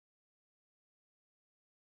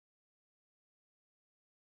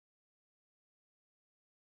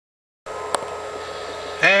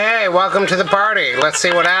Alright, welcome to the party. Let's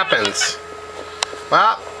see what happens.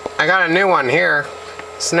 Well, I got a new one here.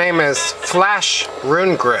 His name is Flash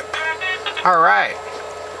Runegrip. Alright.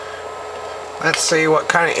 Let's see what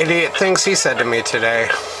kind of idiot things he said to me today.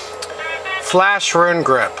 Flash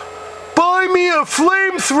Runegrip. Buy me a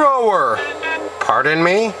flamethrower! Pardon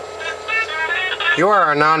me? You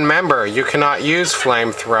are a non-member. You cannot use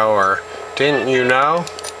flamethrower. Didn't you know?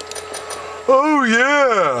 Oh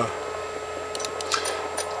yeah!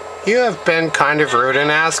 You have been kind of rude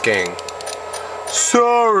in asking.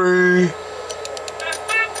 Sorry.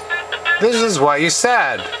 This is what you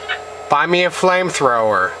said. Buy me a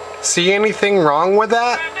flamethrower. See anything wrong with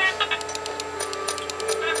that?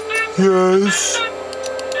 Yes.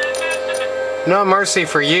 No mercy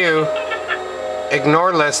for you.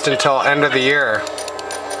 Ignore list until end of the year.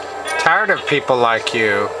 Tired of people like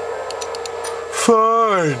you.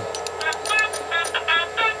 Fine.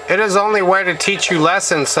 It is only way to teach you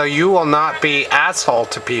lessons so you will not be asshole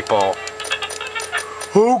to people.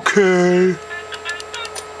 Okay.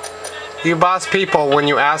 You boss people when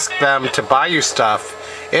you ask them to buy you stuff.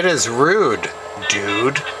 It is rude,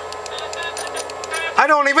 dude. I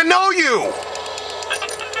don't even know you!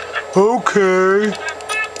 Okay.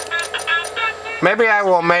 Maybe I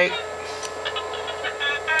will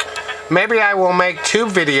make two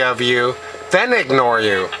video of you, then ignore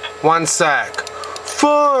you. 1 sec.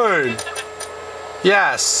 Fine.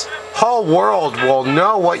 Yes, whole world will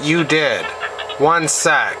know what you did. 1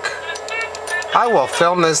 sec. I will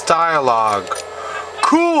film this dialogue.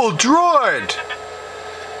 Cool, droid!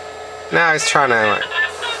 Now he's trying to like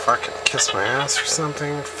fucking kiss my ass or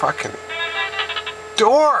something. Fucking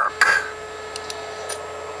dork!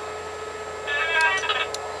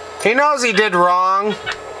 He knows he did wrong.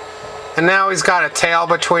 And now he's got a tail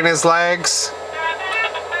between his legs.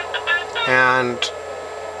 And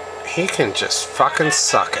he can just fucking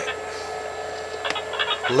suck it.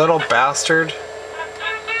 Little bastard.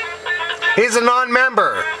 He's a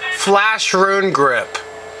non-member. Flash Runegrip.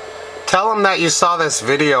 Tell him that you saw this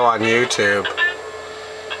video on YouTube.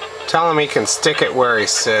 Tell him he can stick it where he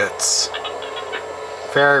sits.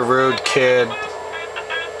 Very rude kid.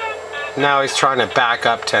 Now he's trying to back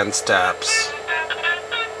up 10 steps.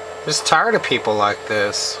 I'm just tired of people like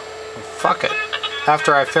this. Fuck it.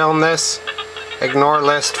 After I film this, ignore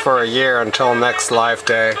list for a year until next live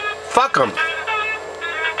day. Fuck him.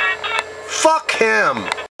 Fuck him.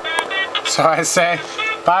 So I say,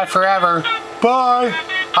 bye forever. Bye.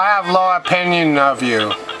 I have low opinion of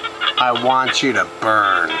you. I want you to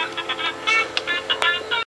burn.